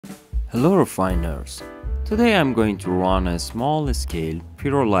Hello refiners! Today I'm going to run a small-scale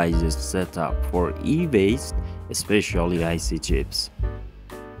pyrolysis setup for e-waste, especially IC chips.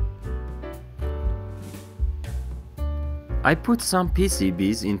 I put some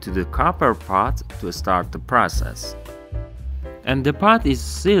PCBs into the copper pot to start the process. And the pot is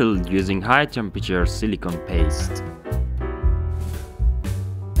sealed using high-temperature silicone paste.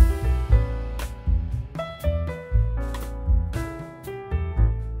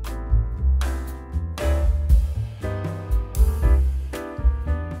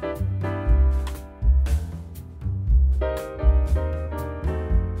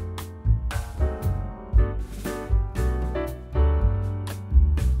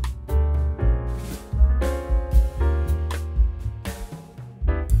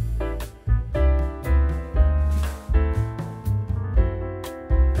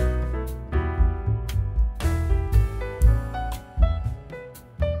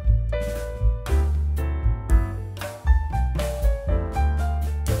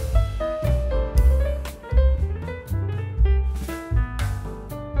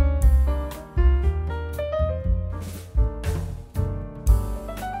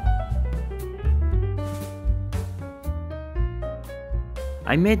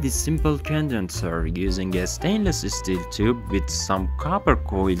 I made this simple condenser using a stainless steel tube with some copper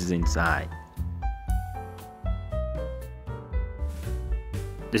coils inside.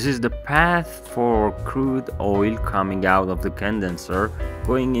 This is the path for crude oil coming out of the condenser,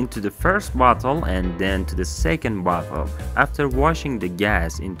 going into the first bottle and then to the second bottle. After washing the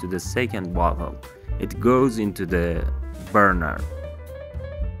gas into the second bottle, it goes into the burner.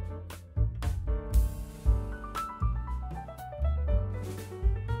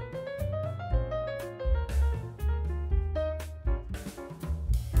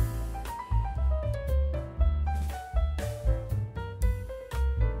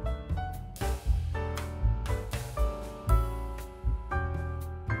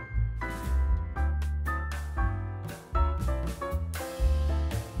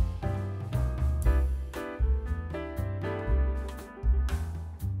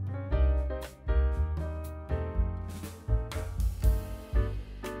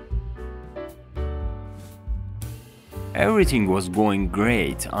 Everything was going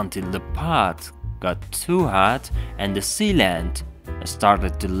great until the pot got too hot and the sealant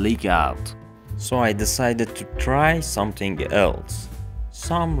started to leak out. So I decided to try something else.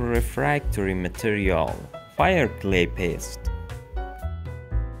 Some refractory material, fire clay paste.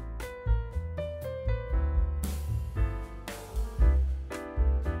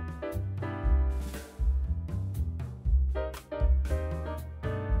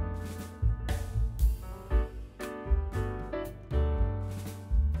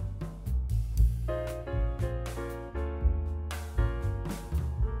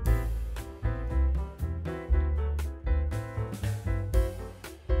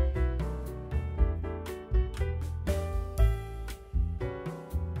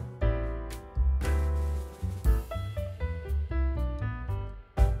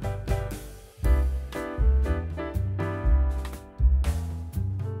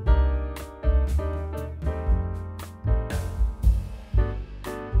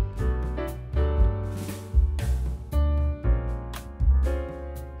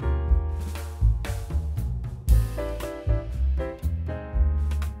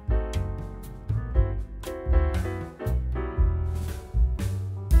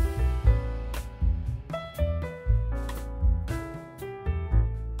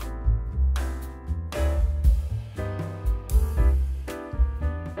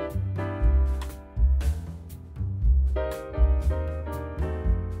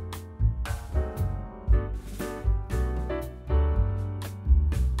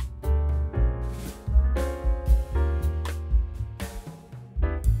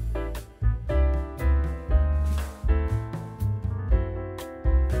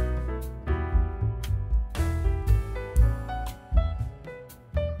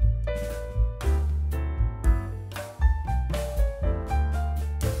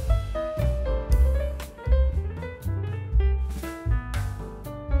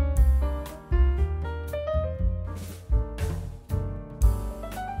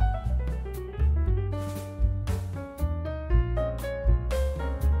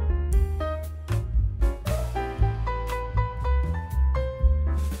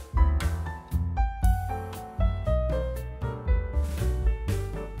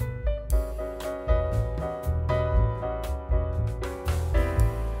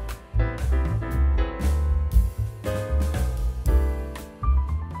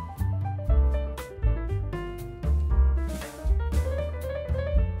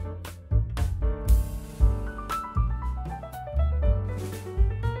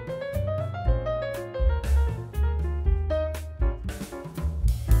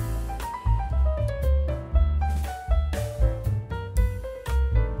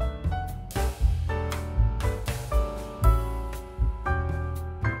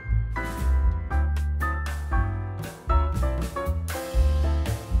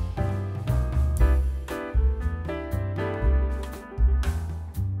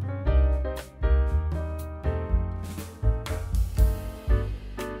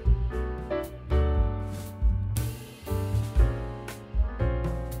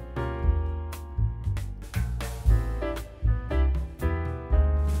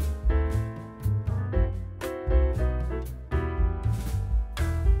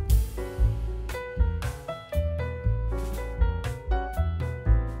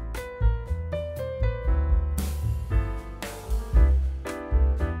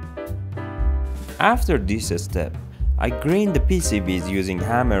 After this step, I grind the PCBs using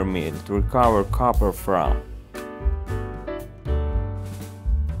hammer mill to recover copper from.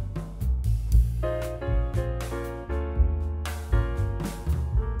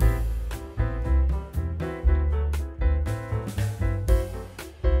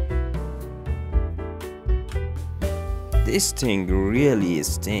 This thing really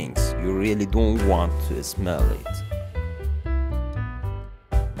stinks. You really don't want to smell it.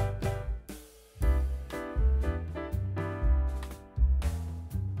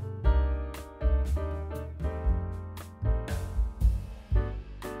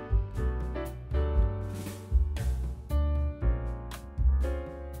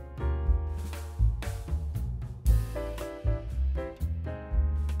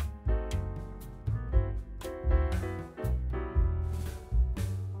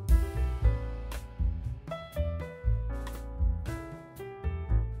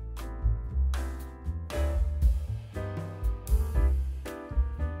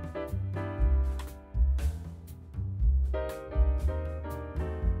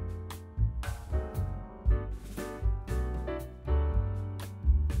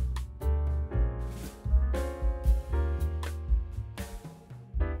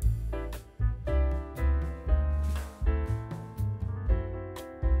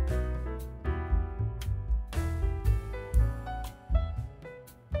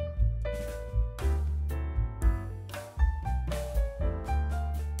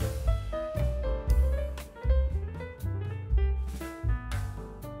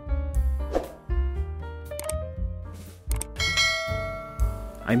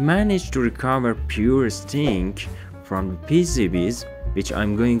 I managed to recover pure stink from the PCBs, which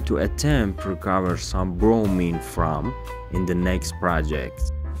I'm going to attempt to recover some bromine from in the next project.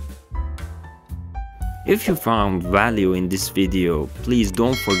 If you found value in this video, please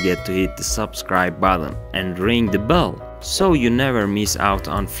don't forget to hit the subscribe button and ring the bell so you never miss out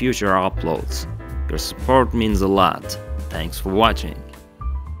on future uploads. Your support means a lot. Thanks for watching.